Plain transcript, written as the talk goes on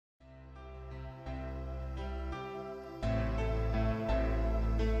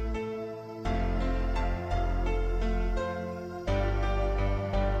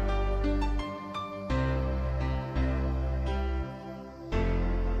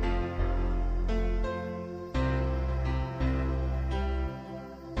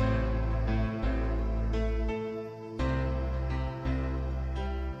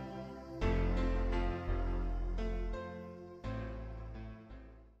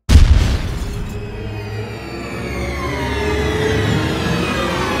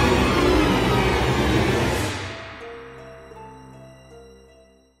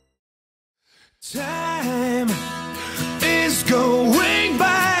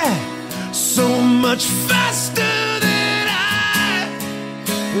much faster than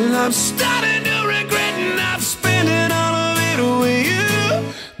I'm starting to regret, and I've spent it all of it with you.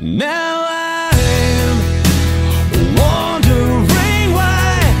 Now I'm wondering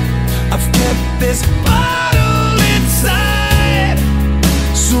why I've kept this bottle inside.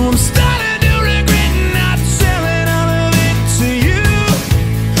 So I'm starting to regret not selling all of it to you.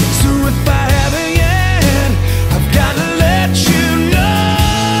 So if I haven't yet, I've got to let you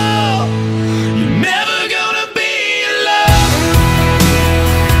know you're never gonna be alone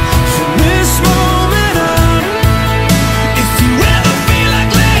from this moment on. If you ever feel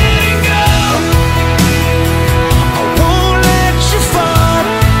like letting go, I won't let you fall.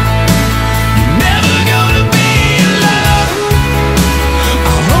 You're never gonna be alone.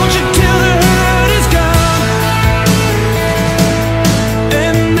 I'll hold you till the hurt is gone.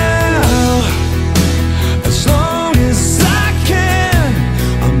 And now, as long as I can,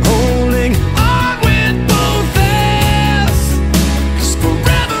 I'm holding on with both hands. 'Cause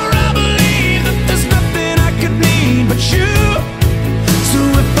forever I believe that there's nothing I could need but you. So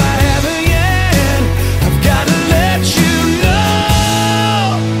if I haven't yet, I've got to let you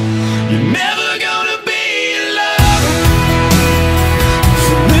know you're never gonna be alone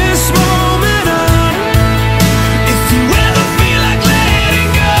from this moment on. If you ever feel like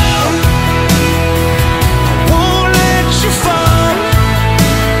letting go, I won't let you fall.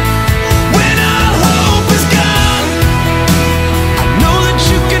 When all hope is gone, I know that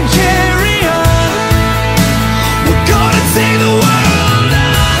you can carry on. We're gonna take the world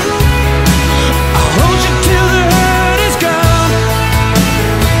on. I'll hold you till the hurt is gone.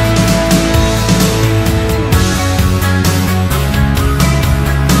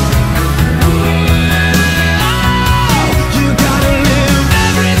 You gotta live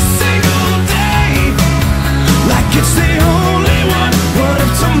every single day like it's the only one. What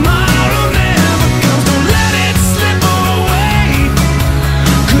if tomorrow never comes? Don't let it slip away.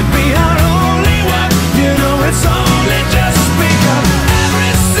 Could be our only one. You know it's only just begun.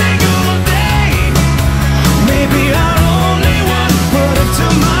 Every single day, maybe our only one. What if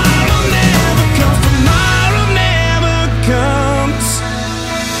tomorrow never comes? Tomorrow never comes.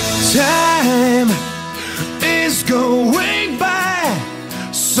 Time is going by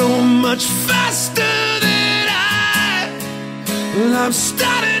so much faster than I'm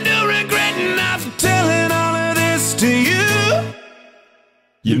starting to regret not telling all of this to you.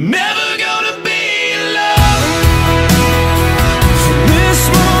 You're never gonna be alone from this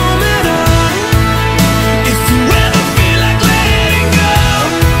moment on. If you ever feel like letting go,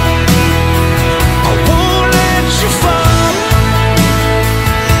 I won't let you fall.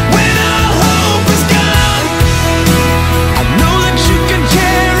 When all hope is gone, I know that you can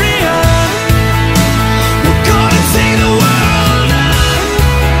carry on. We're gonna take the world on.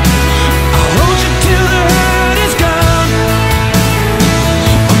 I'll hold you till the hurt is gone.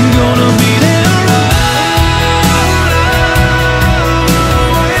 I'm gonna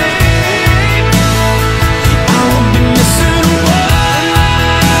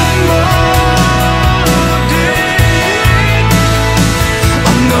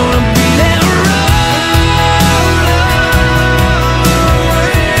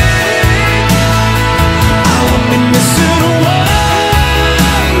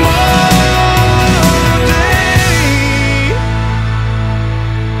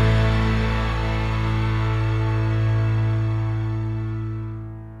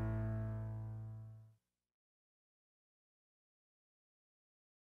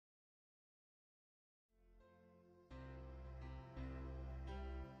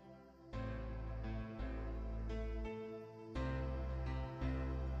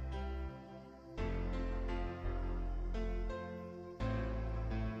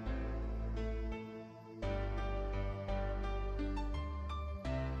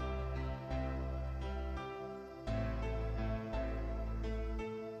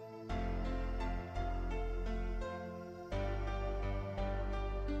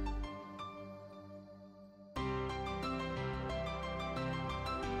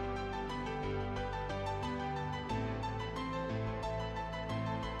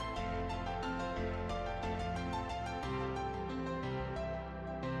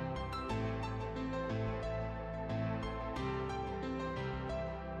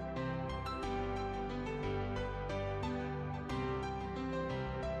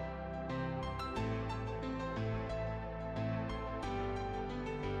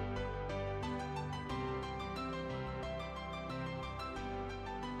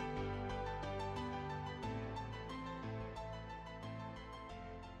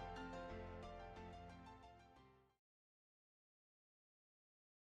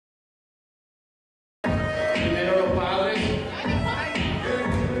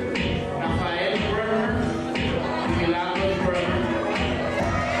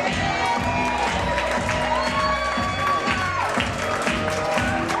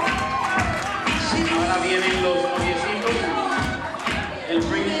vienen los noviecitos, el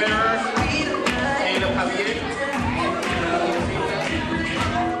Bremers en el Javier.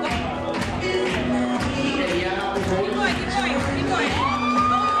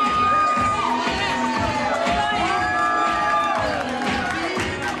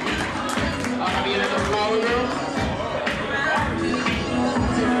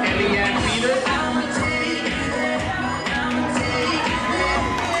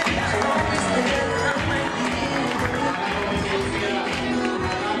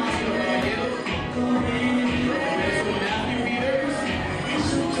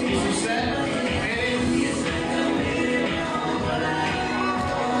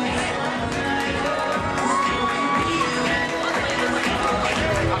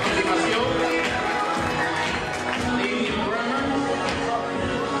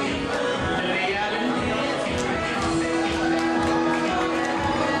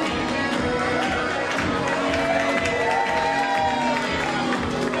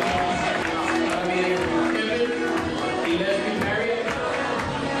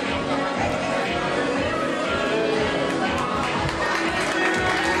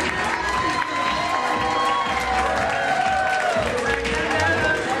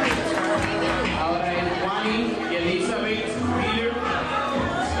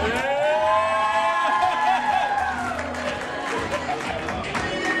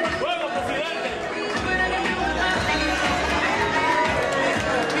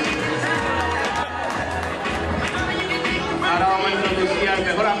 Al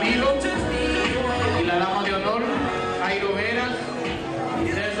mejor amigo y la dama de honor, Jairo Veras y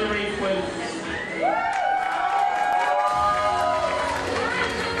Desiree Fuentes.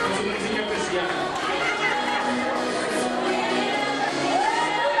 Con su mensaje especial.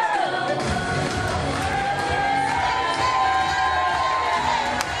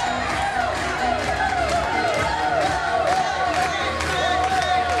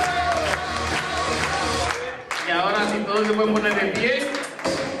 Y ahora si todos se pueden poner de pie,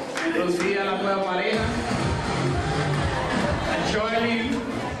 introducir a la nueva pareja, a Charlie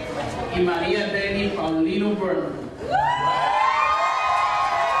y María Denny Paulino Bremer.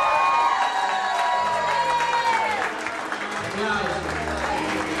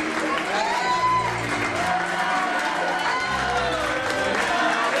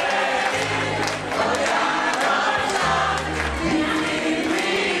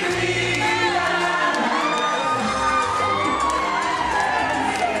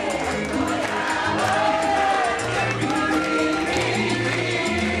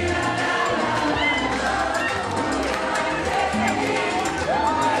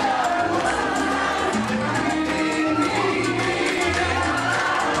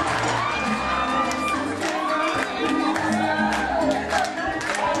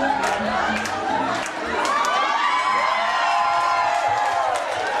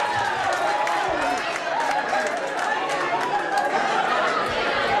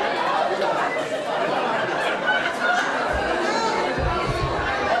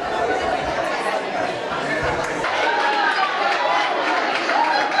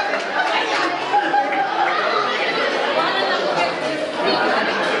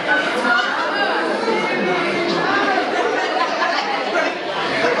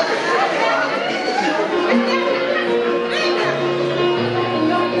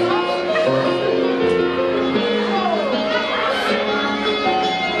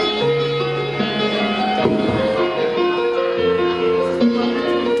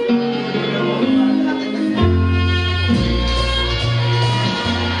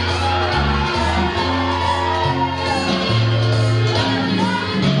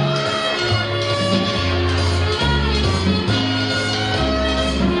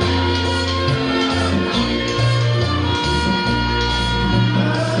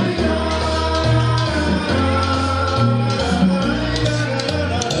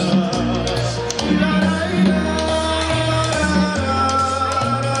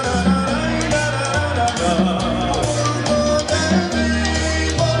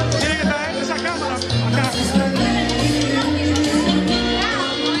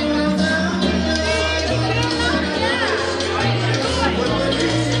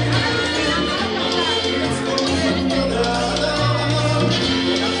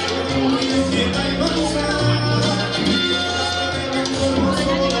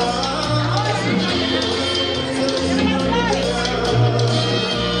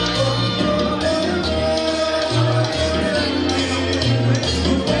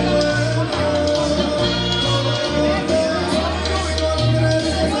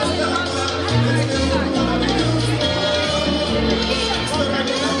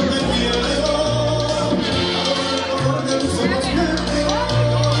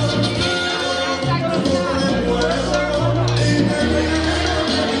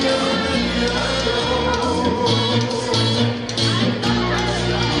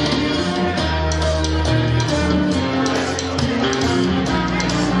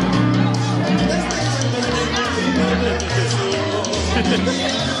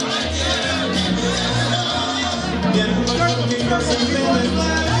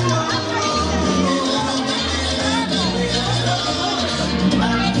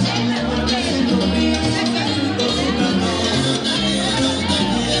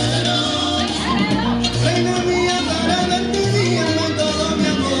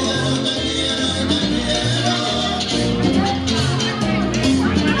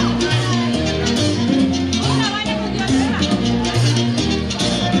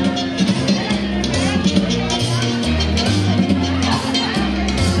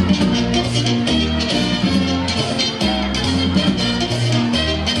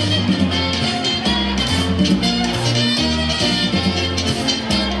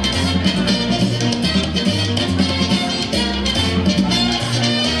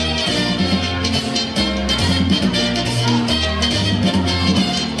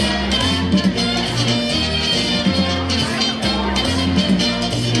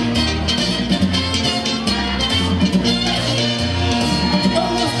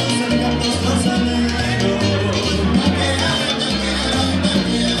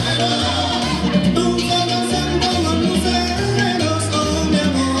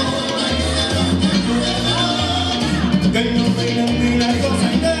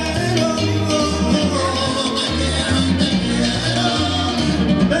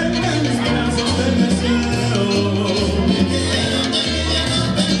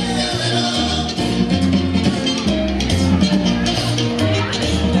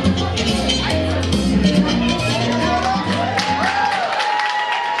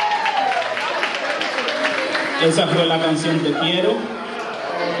 Esa fue la canción Te Quiero.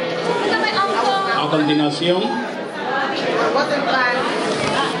 A continuación,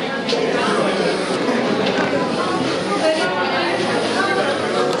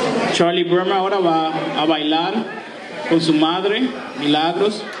 Charlie Bremer ahora va a bailar con su madre,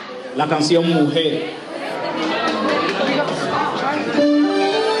 Milagros, la canción Mujer.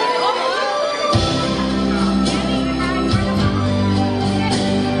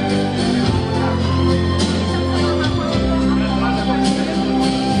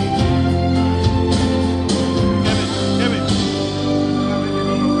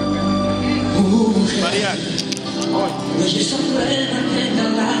 Esa prueba que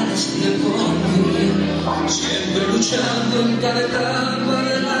ganadas tiempo siempre luchando en cada etapa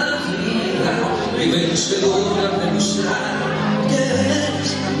de la vida y vencedora de mostrar que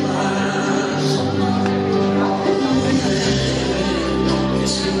eres capaz. Que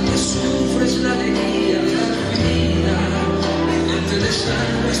siempre sufres la alegría de la vida, que te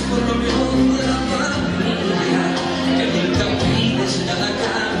desangres por lo mejor de la familia, que nunca pides nada a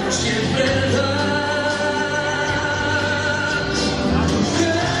cambio, siempre das.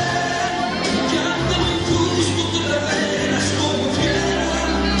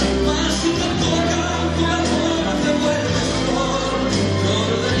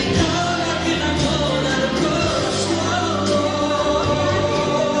 No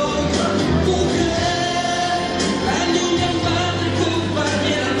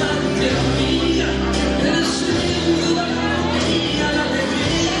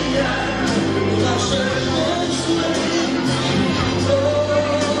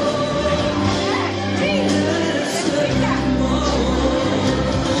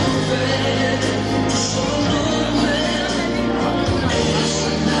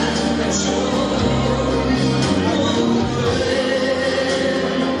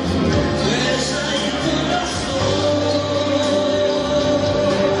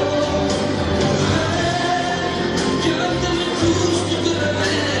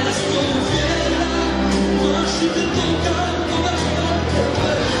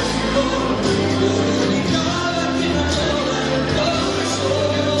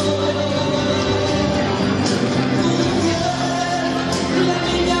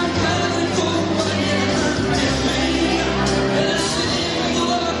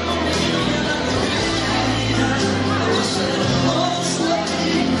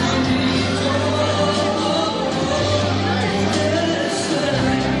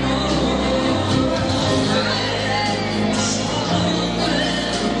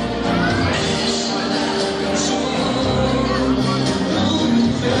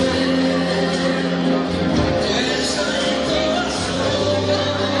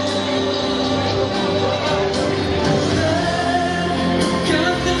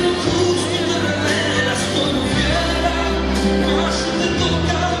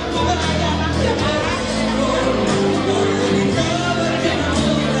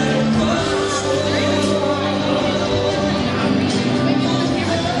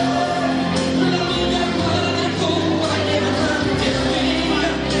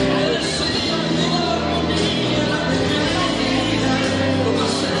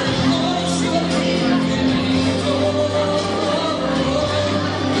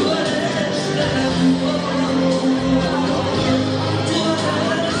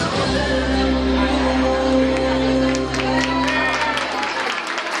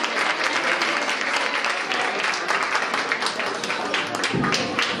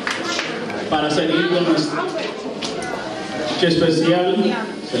Para seguir con nuestro noche especial,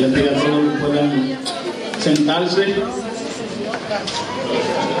 se les pide a todos que puedan sentarse.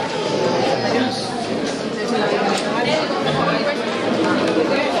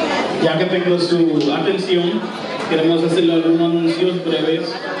 Ya que tengo su atención, queremos hacerle algunos anuncios breves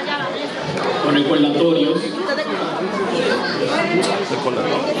o recordatorios.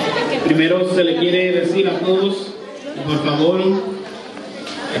 Primero se le quiere decir a todos, por favor,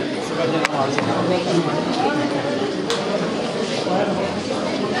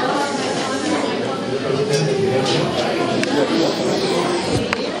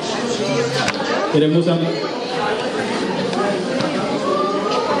 queremos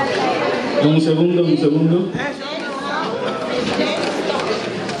un segundo.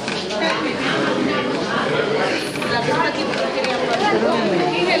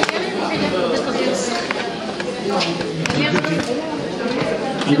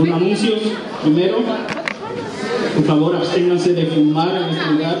 ¿Algunos anuncios? Primero, por favor, absténganse de fumar en este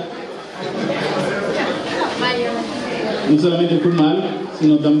lugar. No solamente fumar,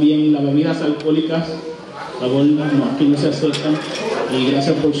 sino también las bebidas alcohólicas. Por favor, no, aquí no se aceptan. Y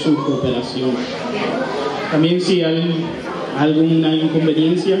gracias por su cooperación. También si hay alguna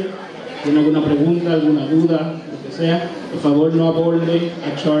inconveniencia, tiene alguna pregunta, alguna duda, lo que sea, por favor no aborde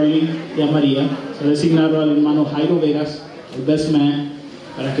a Charlie y a María. Se ha designado al hermano Jairo Veras, el best man,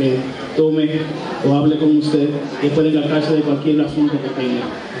 para que tome o hable con usted y puede encargarse de cualquier asunto que tenga.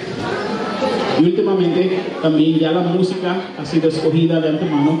 Y últimamente también ya la música ha sido escogida de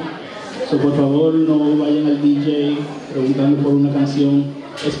antemano, por favor no vayan al DJ preguntando por una canción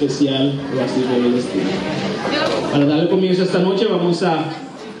especial o así por el estilo. Para darle comienzo a esta noche vamos a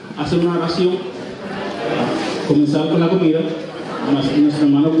hacer una oración, a comenzar con la comida. Nuestro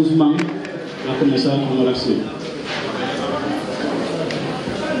hermano Guzmán va a comenzar con la oración.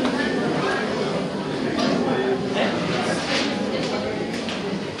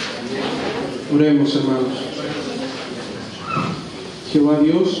 Oremos, hermanos. Jehová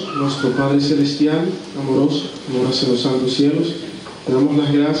Dios, nuestro Padre Celestial, amoroso, moras en los santos cielos, te damos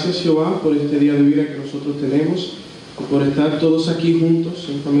las gracias, Jehová, por este día de vida que nosotros tenemos y por estar todos aquí juntos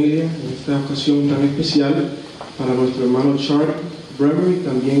en familia en esta ocasión tan especial para nuestro hermano Charles Bremer y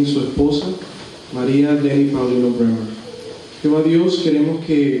también su esposa María Denny Bremer. Jehová Dios, queremos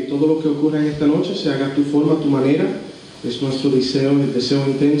que todo lo que ocurra en esta noche se haga a tu forma, a tu manera. Es nuestro deseo, el deseo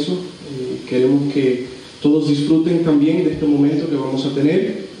intenso. Queremos que todos disfruten también de este momento que vamos a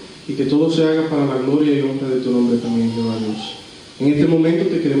tener y que todo se haga para la gloria y honra de tu nombre también, Jehová Dios. En este momento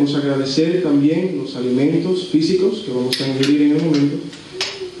te queremos agradecer también los alimentos físicos que vamos a ingerir en el momento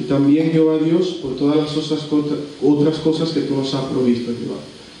y también, Jehová Dios, por todas las otras cosas que tú nos has provisto, Jehová.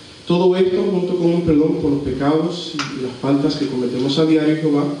 Todo esto junto con un perdón por los pecados y las faltas que cometemos a diario,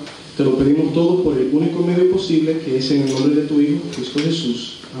 Jehová, te lo pedimos todo por el único medio posible, que es en el nombre de tu Hijo, Cristo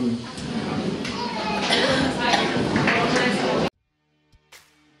Jesús. Amén.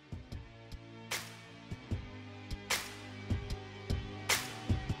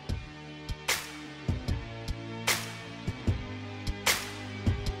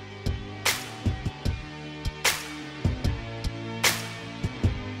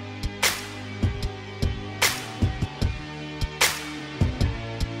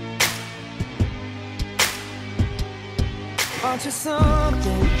 Aren't you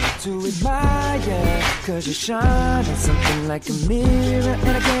something to admire? 'Cause you shine at something like a mirror,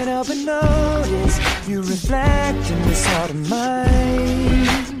 and I can't help but notice you reflect in this heart of mine.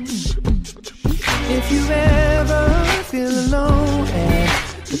 If you ever feel alone and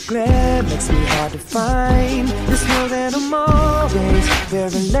the glare makes me hard to find, just know that I'm always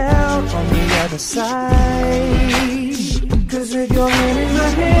very loud on the other side. 'Cause with your hand in my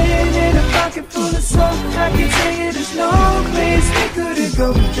hand and a pocket full of soap, I can tell you there's no place we couldn't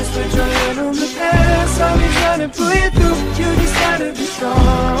go. Just put your hand on the past, I'll be trying to pull you through. You just gotta be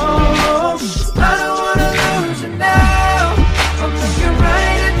strong. I don't wanna lose you now. I'm looking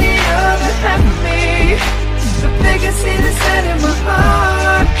right at the other half of me. The biggest see the set in my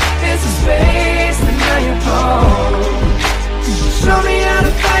heart is a space that now you're home. Show me how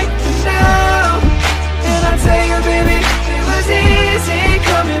to fight for now, and I'll tell you, baby, it was easy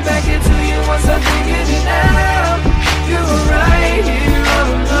coming back into you once I figured it out. You were right here all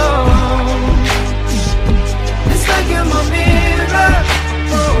alone. It's like you're my mirror,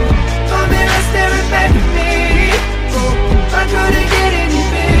 oh, my mirror staring back at me. Oh, I couldn't get any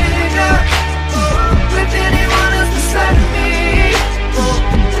bigger, oh, with anyone else beside of me. Oh,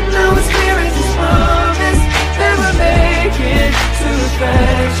 and now it's clear as this promise that we're making two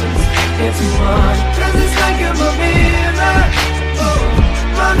reflections into one. 'Cause it's like you're my mirror, oh,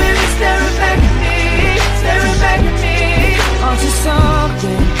 my mirror staring back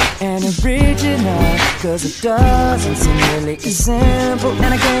 'cause it doesn't seem really as simple.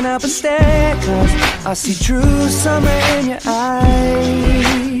 And I can't help but stare, 'cause I see true summer in your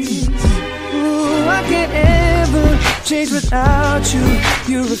eyes. Ooh, I can't ever change without you.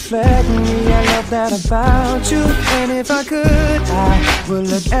 You reflect me, I love that about you. And if I could, I would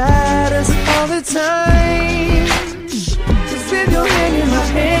look at us all the time. Just with your hand in my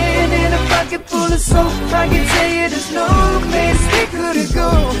hand and a pocket full of soap, I can tell you there's no place we couldn't go.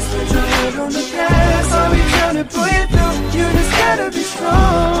 Just put your head on the past, I'll be trying to pull you through. You just gotta be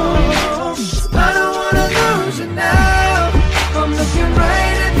strong. I don't wanna lose you now. I'm looking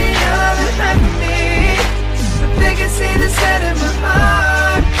right at the other half of me. They can see the set in my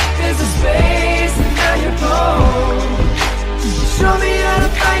heart. There's a space and now you're home. Show me how to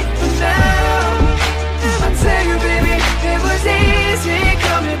fight for now. I tell you, baby, it was easy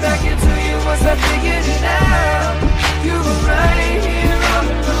coming back into you once I figured it out. You were right here all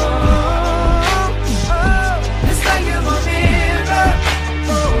along. Oh, it's like you're my mirror.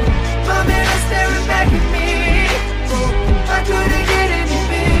 Oh, my mirror staring back at me. Oh, I couldn't get any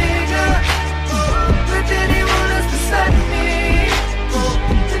bigger. Oh, with anyone else beside me.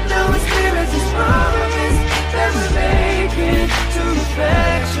 Oh, and now it's clear as this promise that we're making two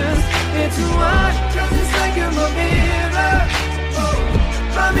reflections into one. 'Cause it's like you're my mirror. Oh,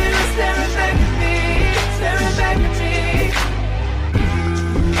 my mirror staring back at me, staring back at me.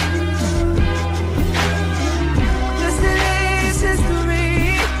 Yesterday's history.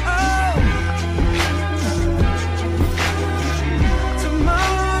 Oh,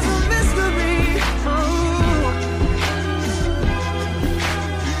 tomorrow's a mystery. Oh,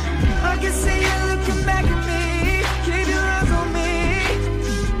 I can see you looking back at me. Keep your eyes on me,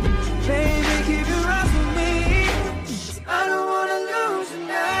 baby, keep your eyes on me. I don't wanna lose you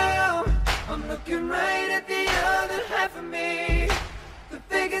now. I'm looking right at the other half of me. But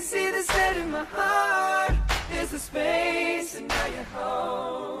they can see the set in my heart. There's a space and now you're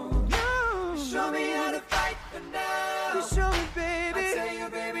home. You show me how to fight for now. You show me, baby. I tell you,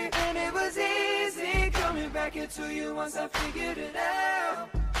 baby, and it was easy coming back into you once I figured it out.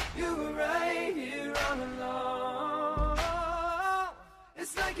 You were right here all along.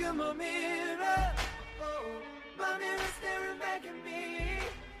 It's like you're my mirror. Oh, my mirror staring back at me.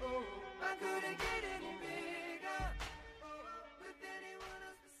 Oh, I couldn't get any bigger. Oh, with anyone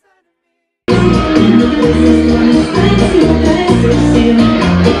else beside of me. People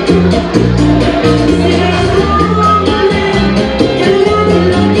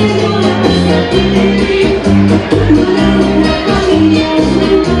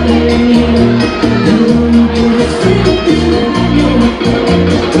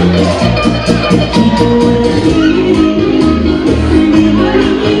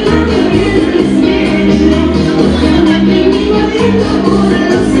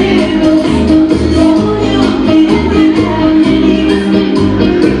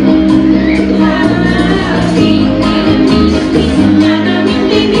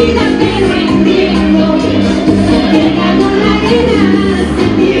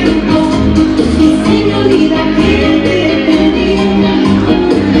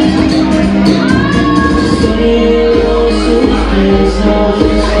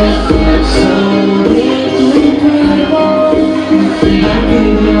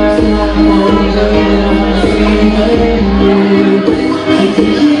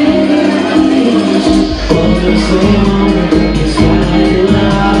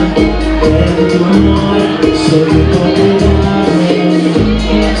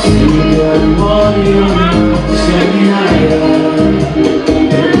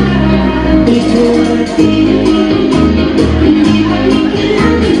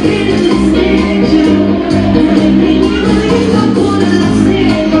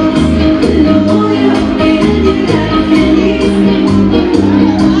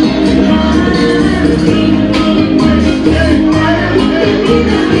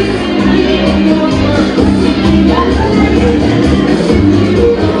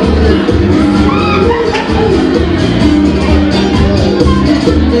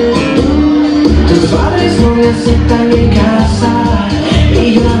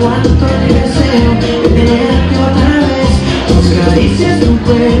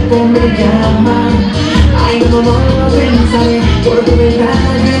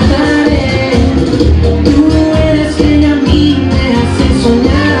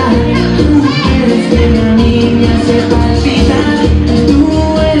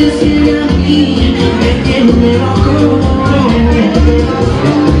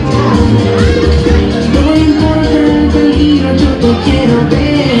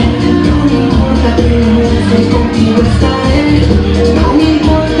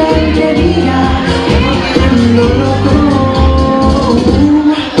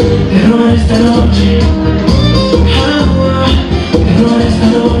error esta noche. Error esta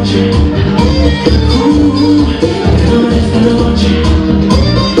noche. Error esta noche.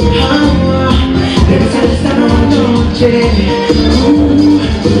 Regresar esta noche.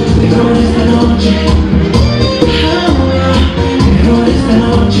 Error esta noche. Error esta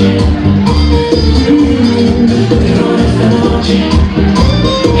noche. Error esta noche.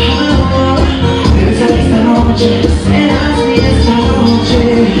 Regresar esta noche. Serás mi esta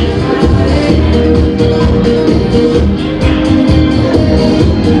noche.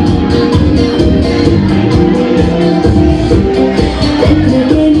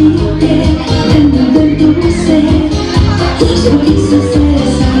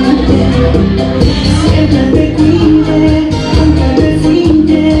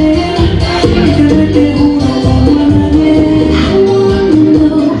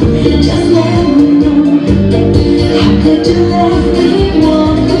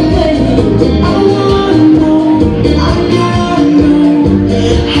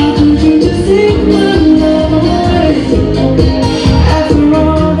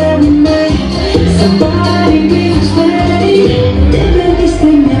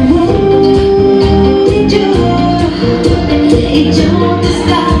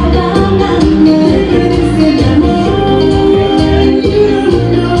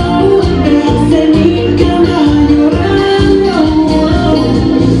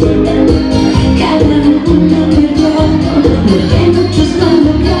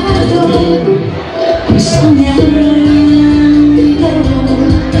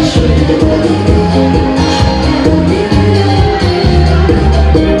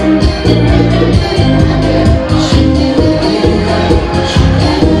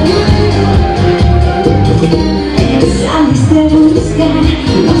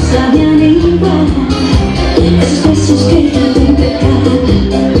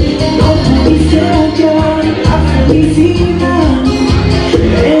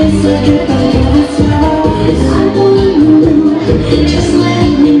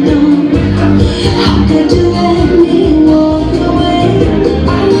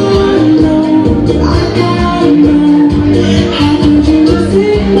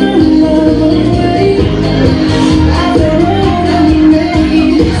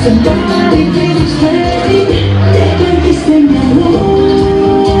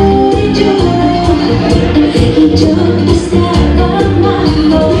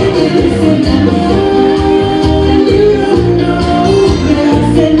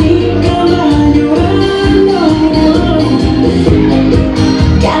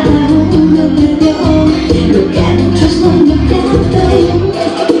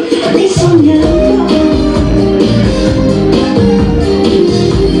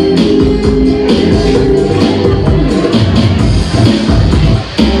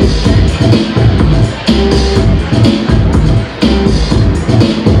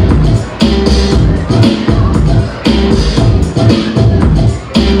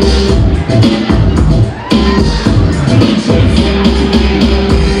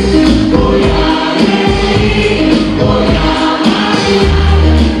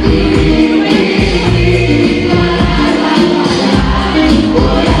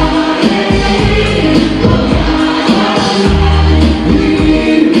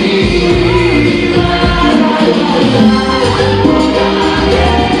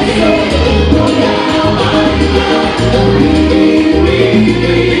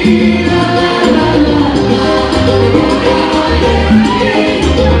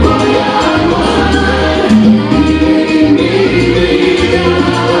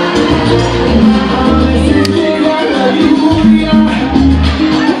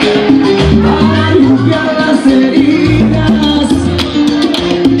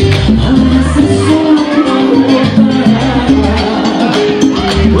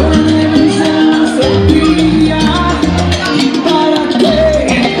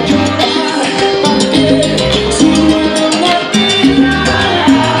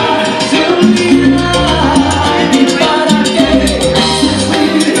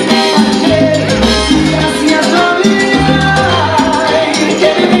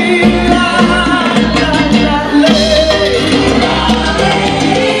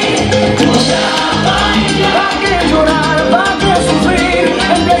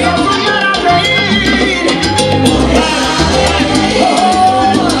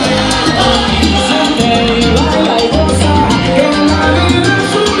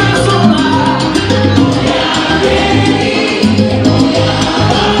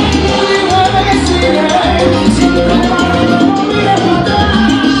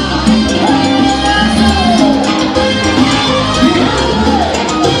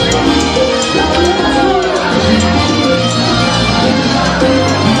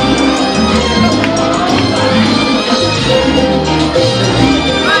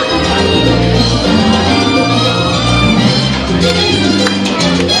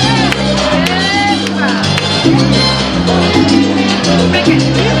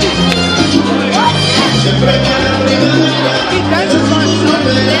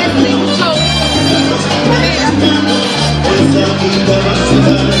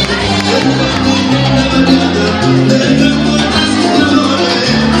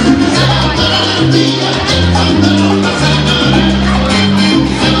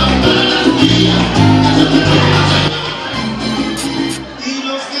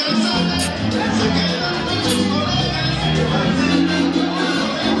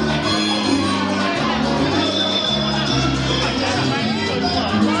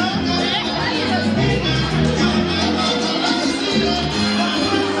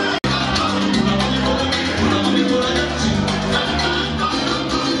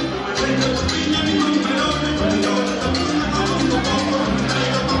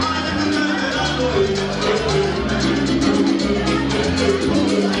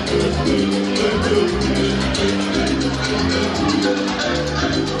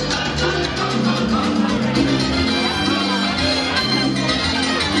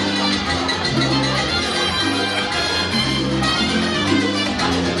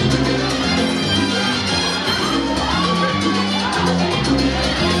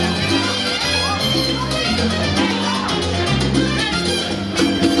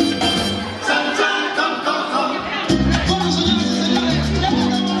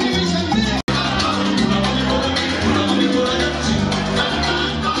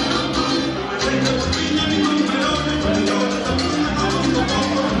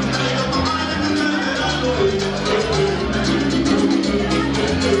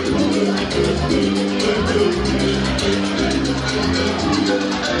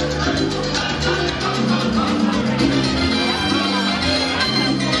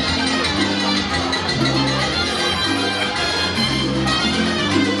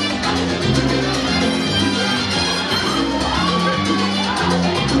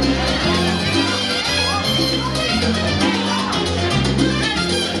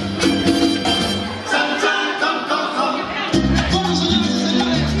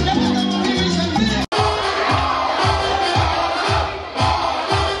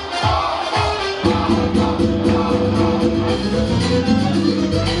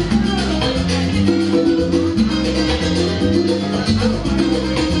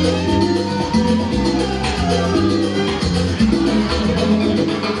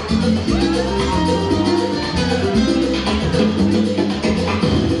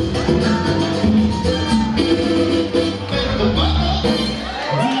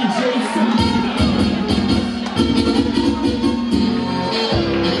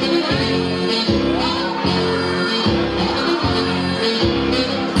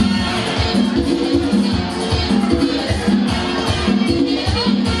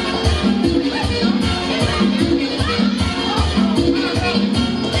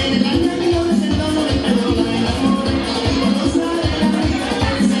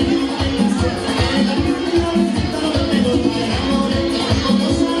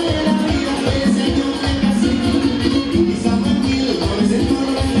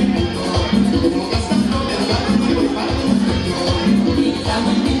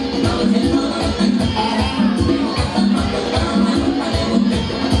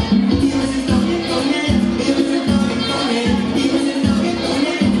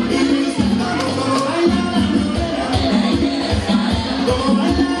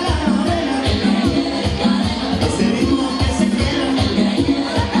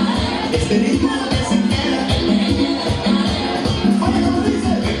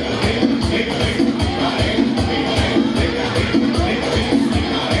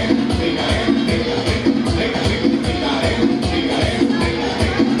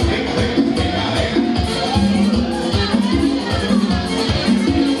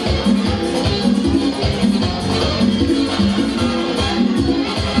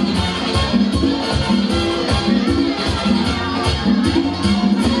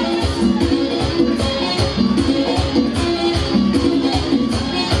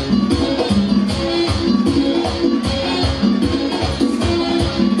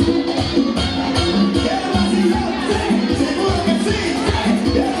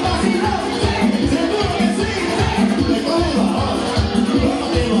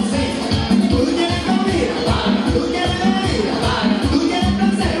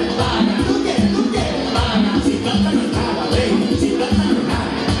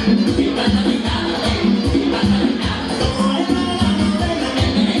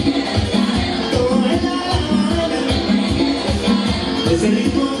 Es el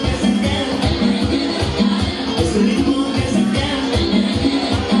ritmo que se queda, es el ritmo que se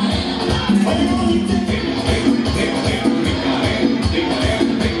queda.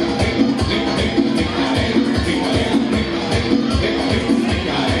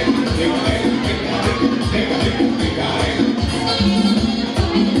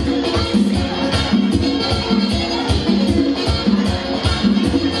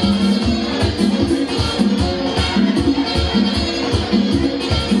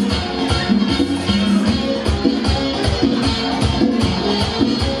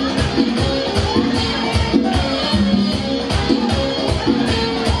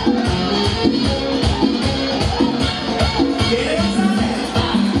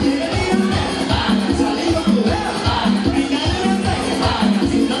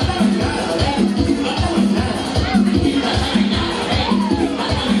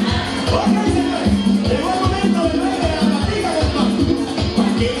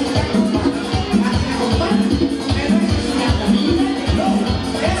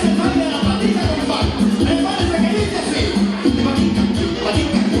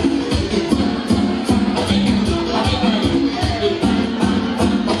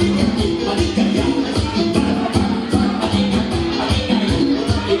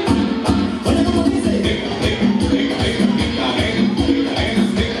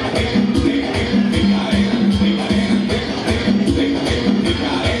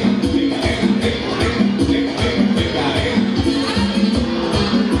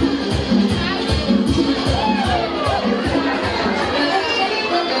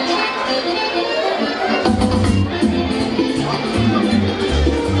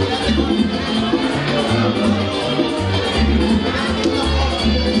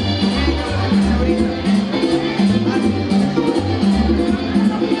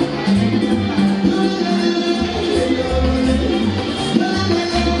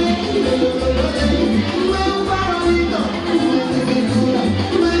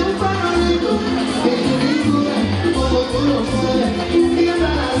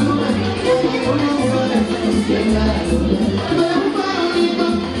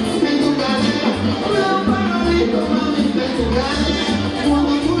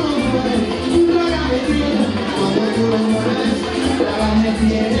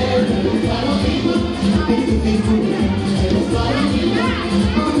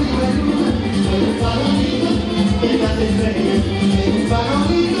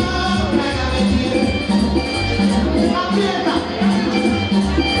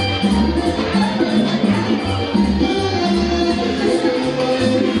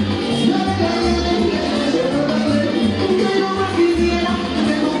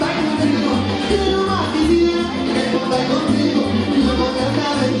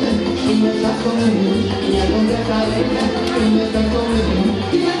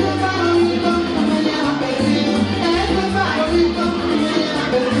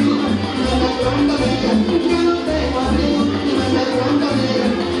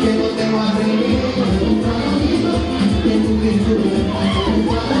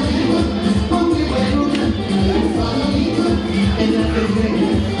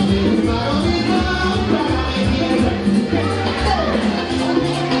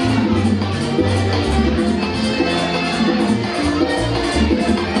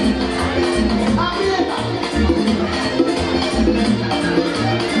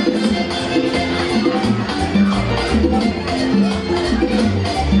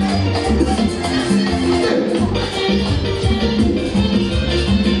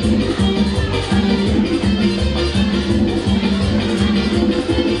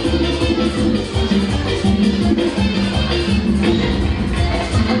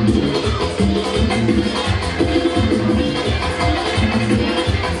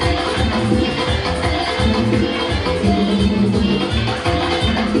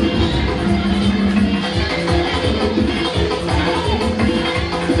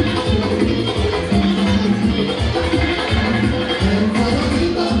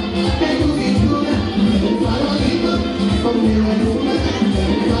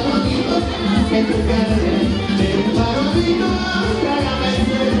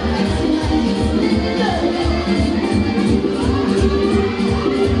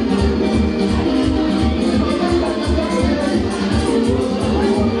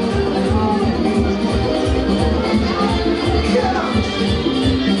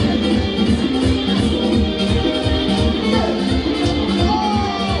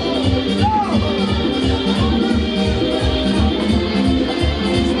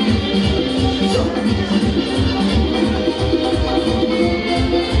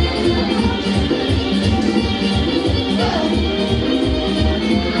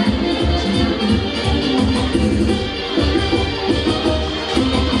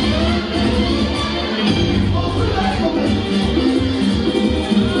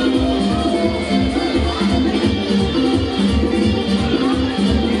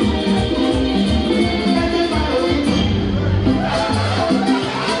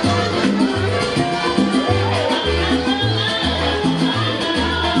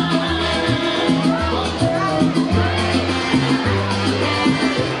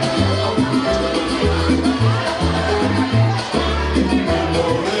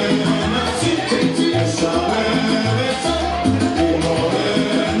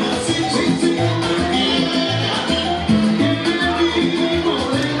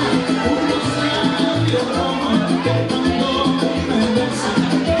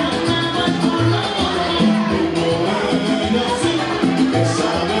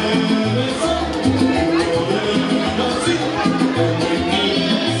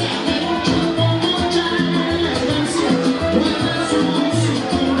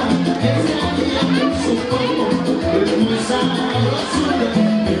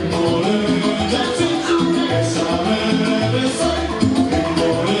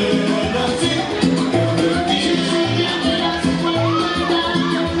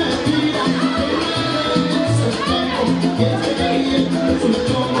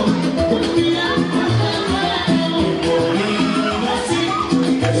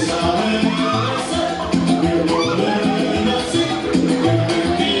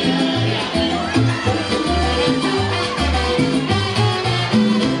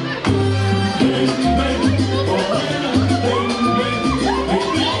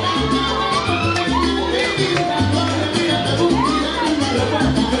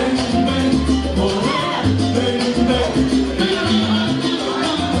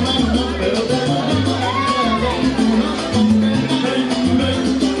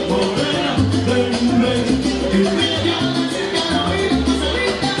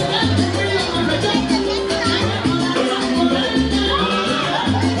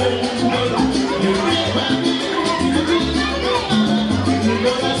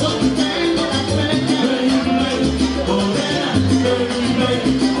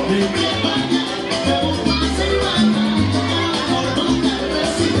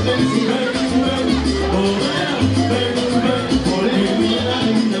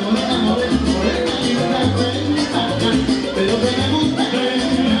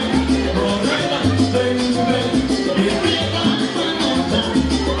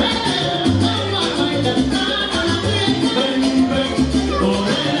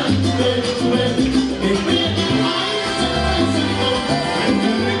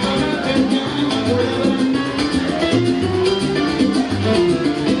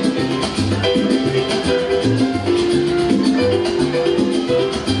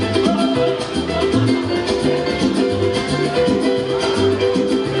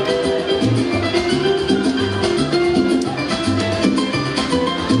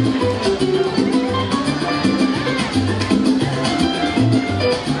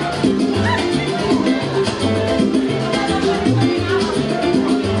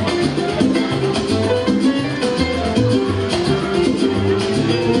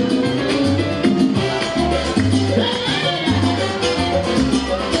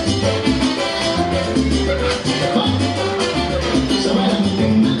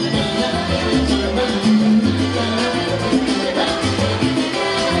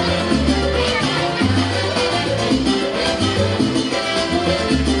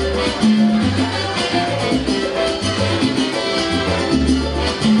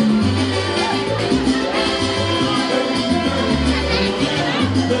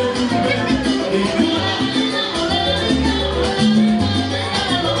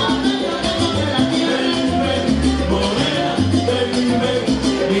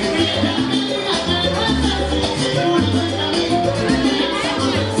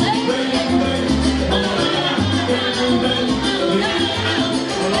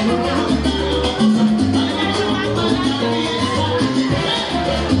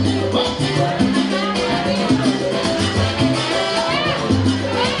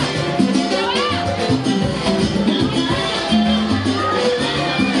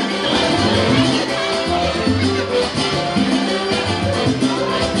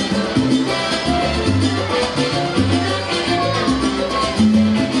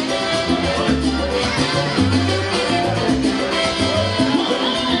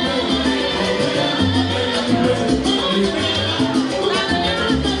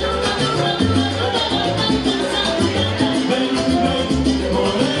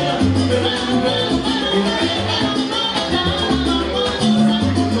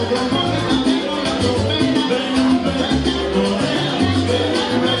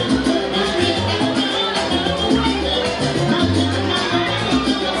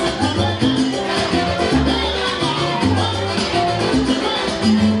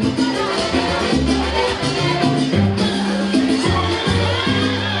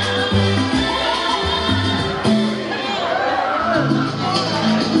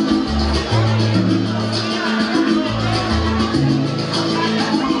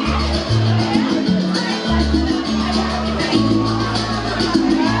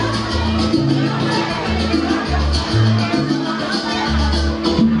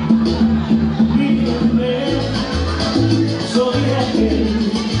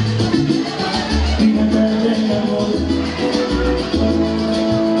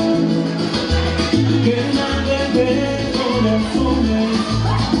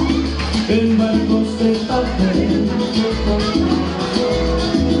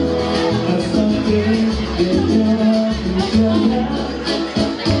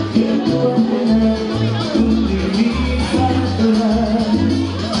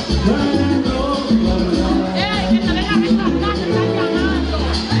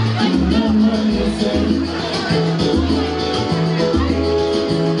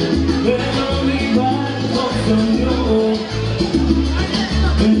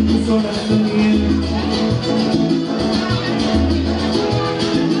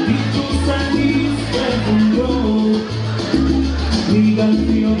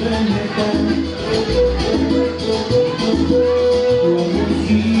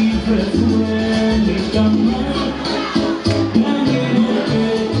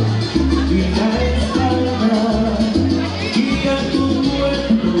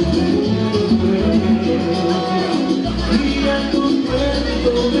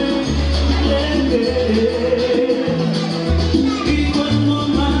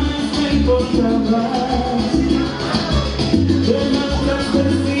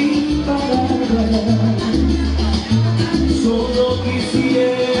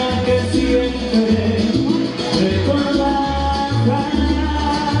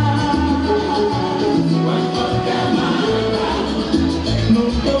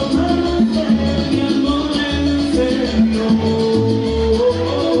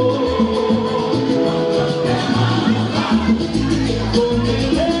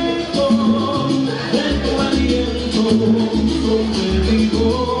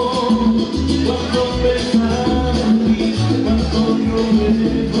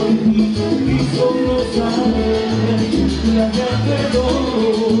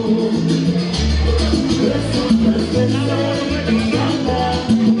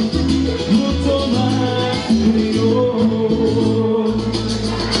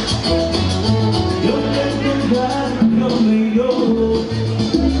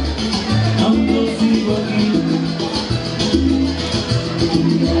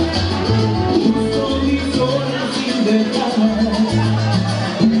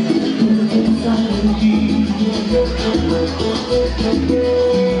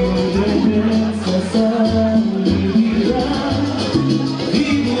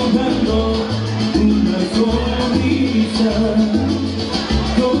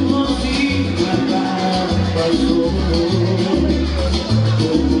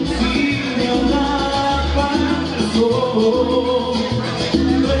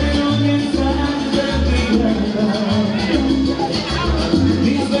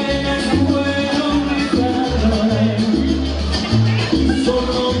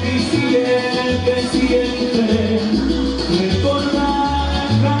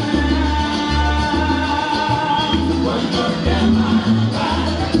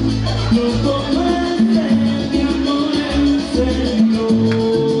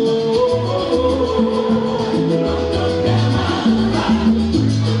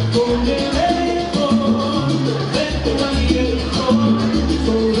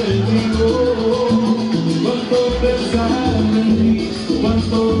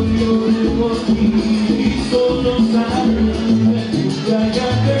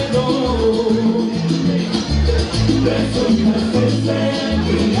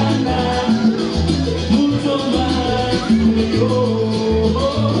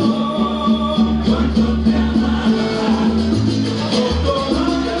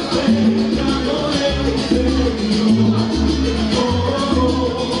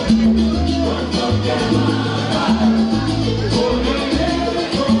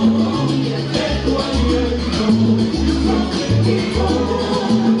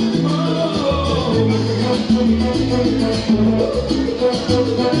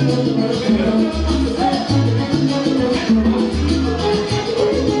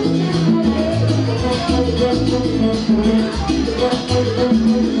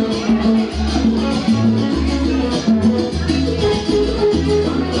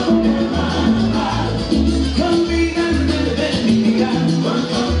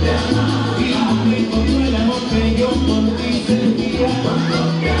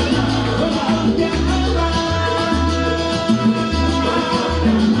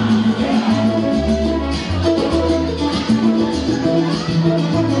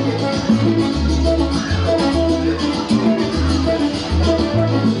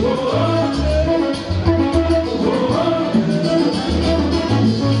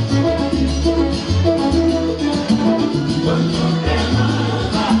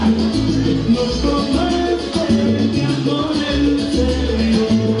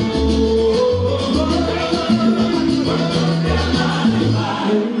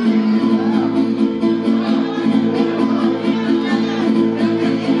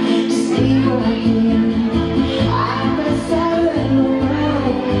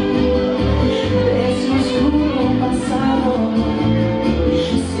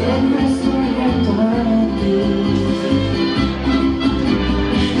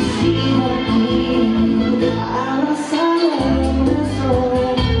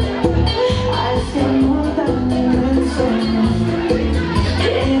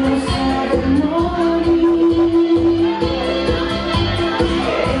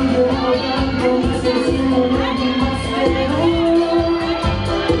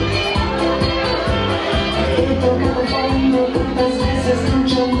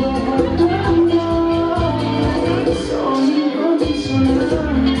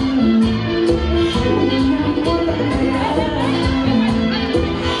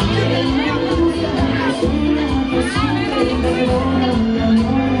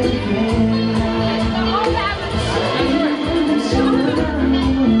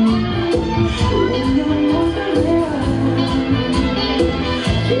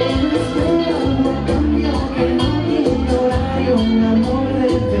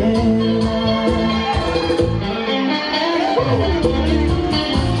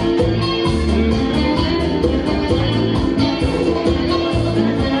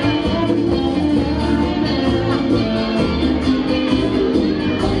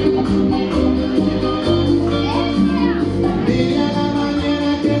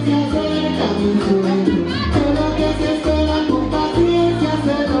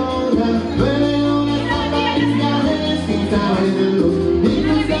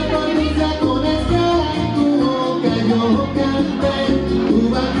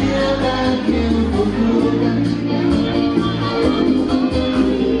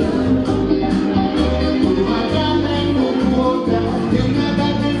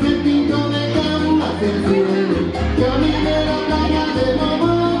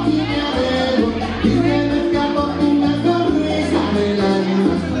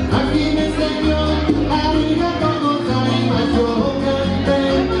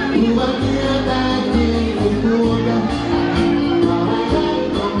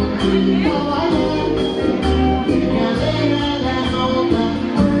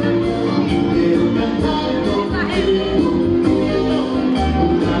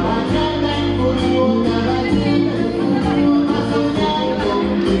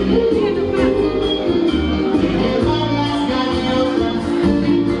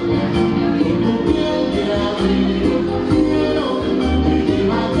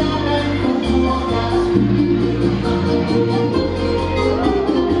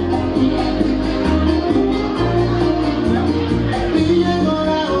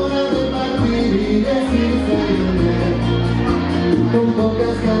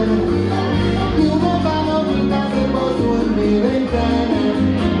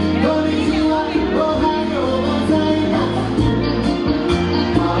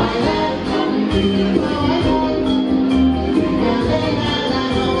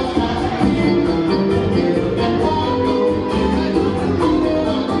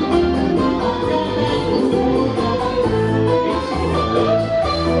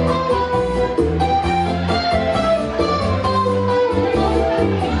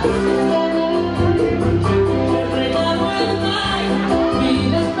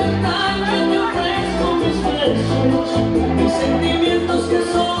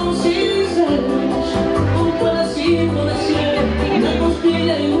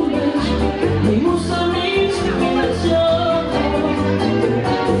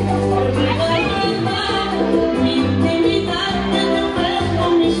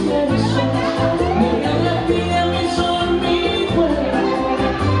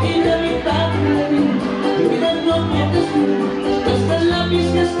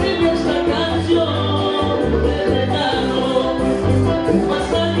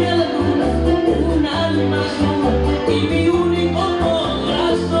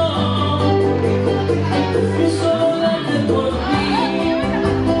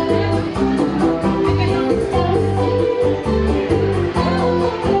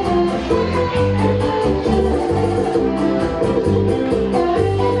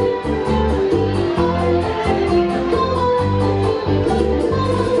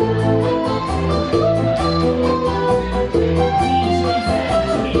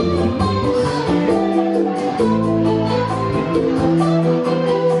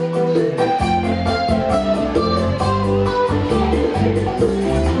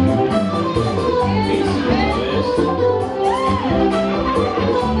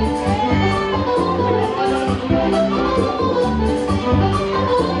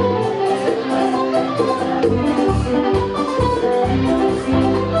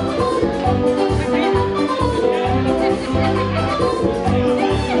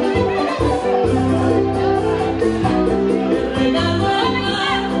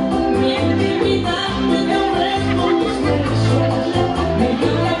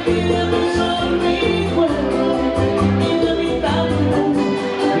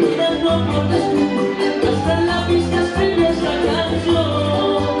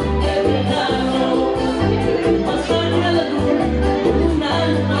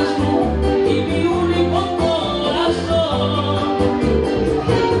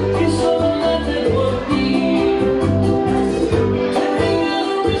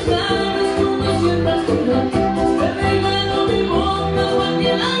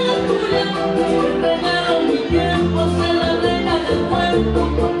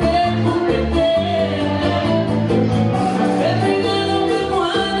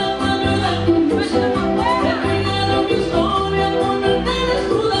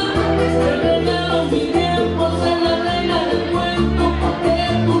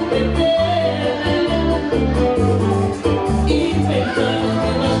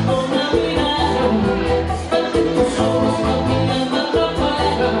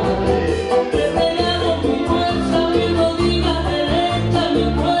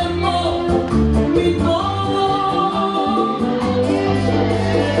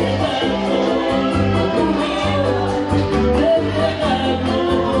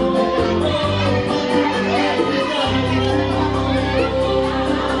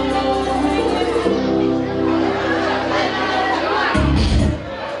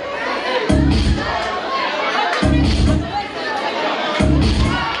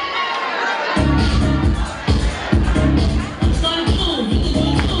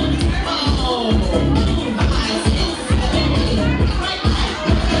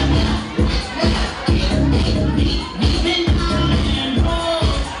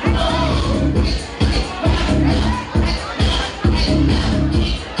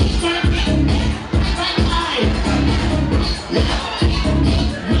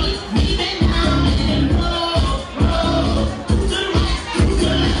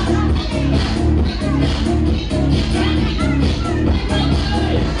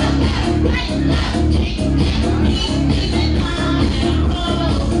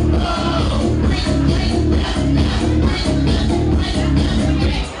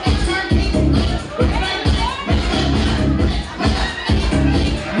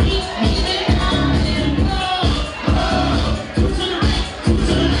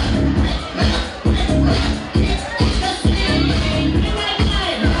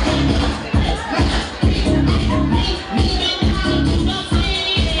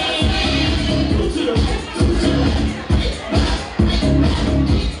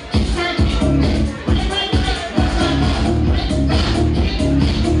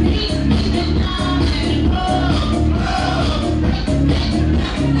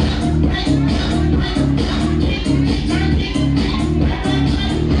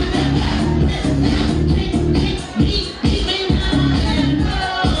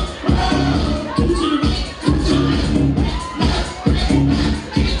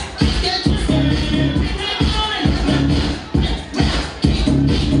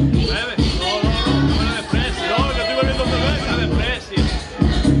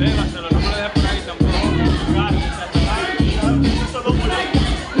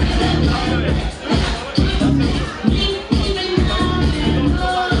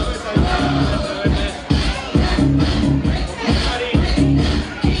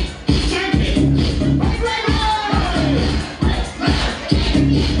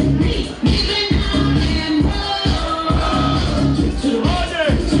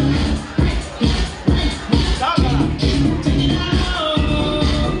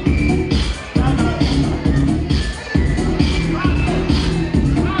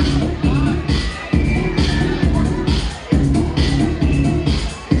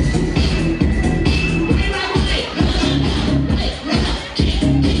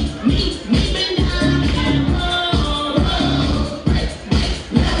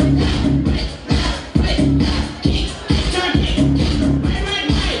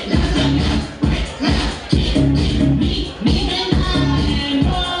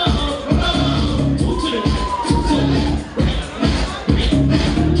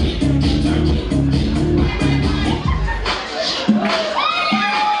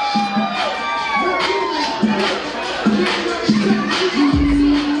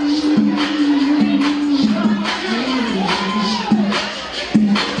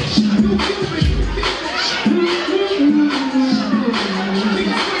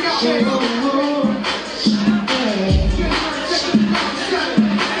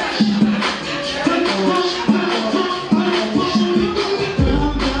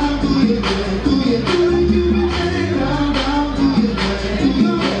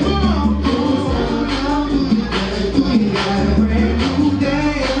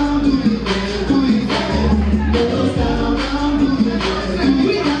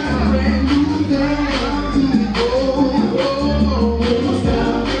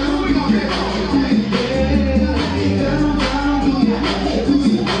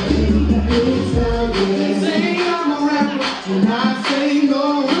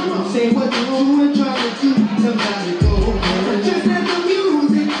 say what you and try to do to let it go. Just let the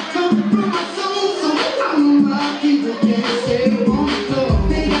music come from my soul, so I know my people can't stay on the floor.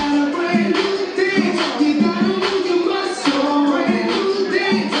 They got a brand new dance, you gotta move your muscle. Brand new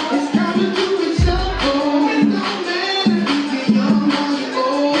dance, it's time to do it shuffle. It don't matter if you're young or you're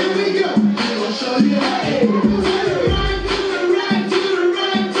old. Here we go, we'll show you how to do it. To the right, to the right, to the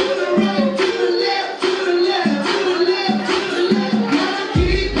right, to the right, to the left, to the left, to the left, to the left. Now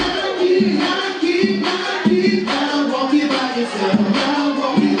keep, now keep, now keep, now keep. Now walk it by yourself, now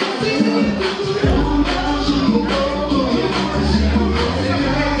walk it by yourself. Down, down, shake it, go, go, go.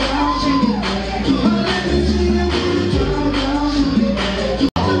 Down, shake it, go. Let me see you do it. Down, down, shake it, go. Down, shake it, go. Down, down, shake it,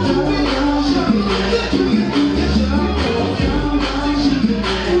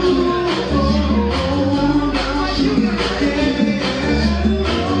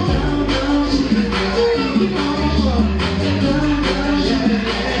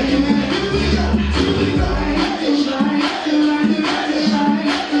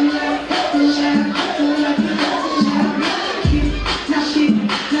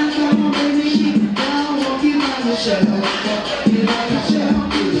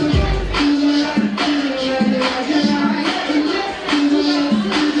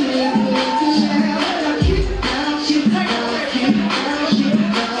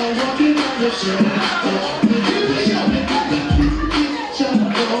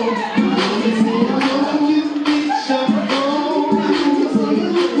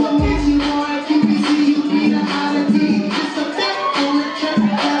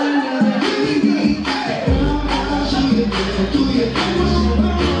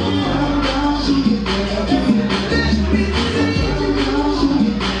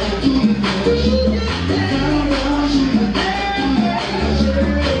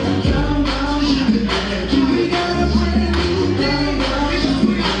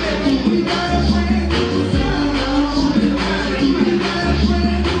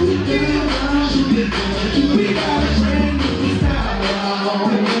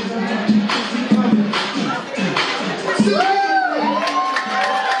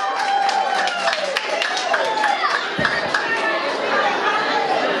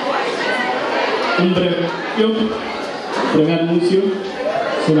 Un breve anuncio.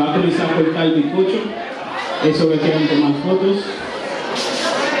 Se va a utilizar por tal bizcocho. Eso que quieran tomar fotos.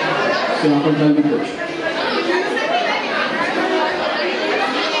 Se va a cortar el bizcocho.